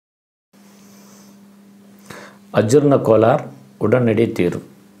அஜீரண கோளாறு உடனடி தீர்வு.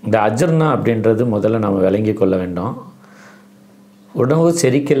 இந்த அஜீரணம் அப்படின்றது முதல்ல நம்ம விளங்கி கொள்ள வேண்டும். உணவு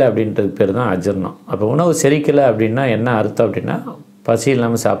செரிக்கலை அப்படின்றது பேர் தான் அஜீரணம். அப்போ உணவு செரிக்கலை அப்படின்னா என்ன அர்த்தம் அப்படின்னா, பசி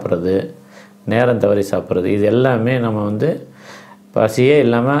இல்லாமல் சாப்பிட்றது, நேரம் தவறி சாப்பிட்றது, இது எல்லாமே நம்ம பசியே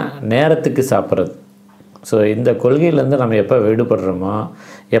இல்லாமல் நேரத்துக்கு சாப்பிட்றது. ஸோ இந்த கொள்கையிலேருந்து நம்ம எப்போ விடுபடுறோமோ,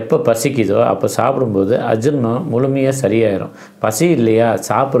 எப்போ பசிக்குதோ அப்போ சாப்பிடும்போது அஜீரணம் முழுமையாக சரியாயிடும். பசி இல்லையா,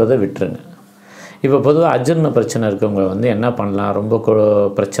 சாப்பிட்றத விட்டுருங்க. இப்போ பொதுவாக அஜீரண பிரச்சனை இருக்கவங்க என்ன பண்ணலாம், ரொம்ப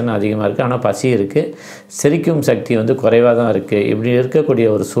பிரச்சனை அதிகமாக இருக்குது, ஆனால் பசி இருக்குது, செரிக்கும் சக்தி குறைவாக தான் இருக்குது. இப்படி இருக்கக்கூடிய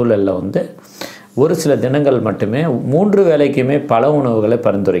ஒரு சூழலில் ஒரு சில தினங்கள் மட்டுமே 3 வேளைக்குமே பல உணவுகளை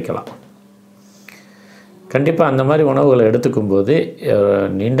பரிந்துரைக்கலாம். கண்டிப்பாக அந்த மாதிரி உணவுகளை எடுத்துக்கும்போது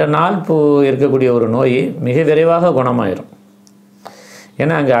நீண்ட நாள் இருக்கக்கூடிய ஒரு நோய் மிக விரைவாக குணமாயிரும்.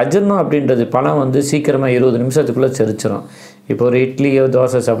 ஏன்னா அங்கே அஜீரணம் அப்படின்றது பழம் சீக்கிரமாக 20 நிமிஷத்துக்குள்ளே செரிச்சிடும். இப்போ ஒரு இட்லியோ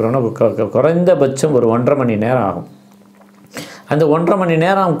தோசை சாப்பிட்றோன்னா குறைந்தபட்சம் ஒரு 1.5 மணி நேரம் ஆகும். அந்த 1.5 மணி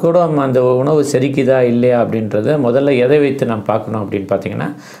நேரம் கூட அந்த உணவு செரிக்குதா இல்லையா அப்படின்றத முதல்ல எதை வைத்து நம்ம பார்க்கணும் அப்படின்னு பார்த்திங்கன்னா,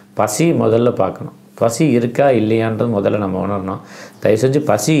 பசி முதல்ல பார்க்கணும். பசி இருக்கா இல்லையான்றது முதல்ல நம்ம உணரணும். தயவு செஞ்சு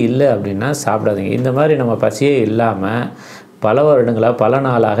பசி இல்லை அப்படின்னா சாப்பிடாதீங்க. இந்த மாதிரி நம்ம பசியே இல்லாமல் பல வருடங்களாக பல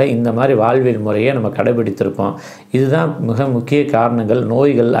நாளாக இந்த மாதிரி வாழ்வியல் முறையை நம்ம கடைபிடித்திருக்கோம். இதுதான் மிக முக்கிய காரணங்கள்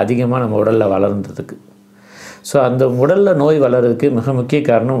நோய்கள் அதிகமாக நம்ம உடலில் வளர்ந்ததுக்கு. ஸோ அந்த உடலில் நோய் வளர்கிறதுக்கு மிக முக்கிய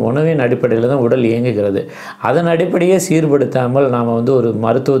காரணம் உணவின் அடிப்படையில் தான் உடல் இயங்குகிறது. அதன் அடிப்படையே சீர்படுத்தாமல் நாம் ஒரு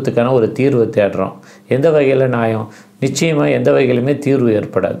மருத்துவத்துக்கான ஒரு தீர்வை தேடுறோம். எந்த வகையில் நியாயம்? நிச்சயமாக எந்த வகையிலுமே தீர்வு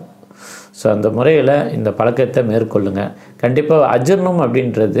ஏற்படாது. ஸோ அந்த முறையில் இந்த பழக்கத்தை மேற்கொள்ளுங்கள். கண்டிப்பாக அஜீரணம்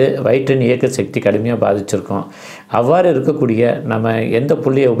அப்படின்றது வயிற்றின் இயக்க சக்தி கடுமையாக பாதிச்சிருக்கோம். அவ்வாறு இருக்கக்கூடிய நம்ம எந்த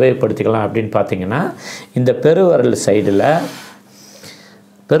புள்ளியை உபயோகப்படுத்திக்கலாம் அப்படின்னு பார்த்திங்கன்னா, இந்த பெருவரல்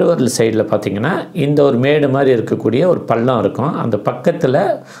சைடில் பார்த்திங்கன்னா இந்த ஒரு மேடு மாதிரி இருக்கக்கூடிய ஒரு பள்ளம் இருக்கும். அந்த பக்கத்தில்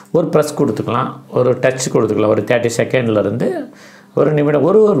ஒரு ப்ரெஸ் கொடுத்துக்கலாம், ஒரு டச் கொடுத்துக்கலாம். ஒரு 30 செகண்ட்லேருந்து ஒரு நிமிடம்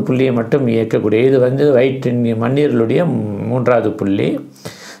ஒரு புள்ளியை மட்டும் இயக்கக்கூடிய இது வயிற்றின் மண்ணீரலுடைய 3வது புள்ளி.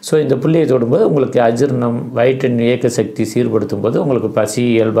 ஸோ இந்த புள்ளியை தொடும்போது உங்களுக்கு அஜீரணம், வயிற்றின் இயக்க சக்தி சீர்படுத்தும் போது உங்களுக்கு பசி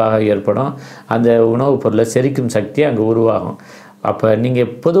இயல்பாக ஏற்படும். அந்த உணவுப் பொருளை செரிக்கும் சக்தி அங்கே உருவாகும். அப்போ நீங்கள்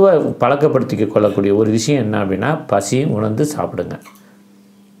பொதுவாக பழக்கப்படுத்திக்க கொள்ளக்கூடிய ஒரு விஷயம் என்ன அப்படின்னா, பசியும் உணர்ந்து சாப்பிடுங்க.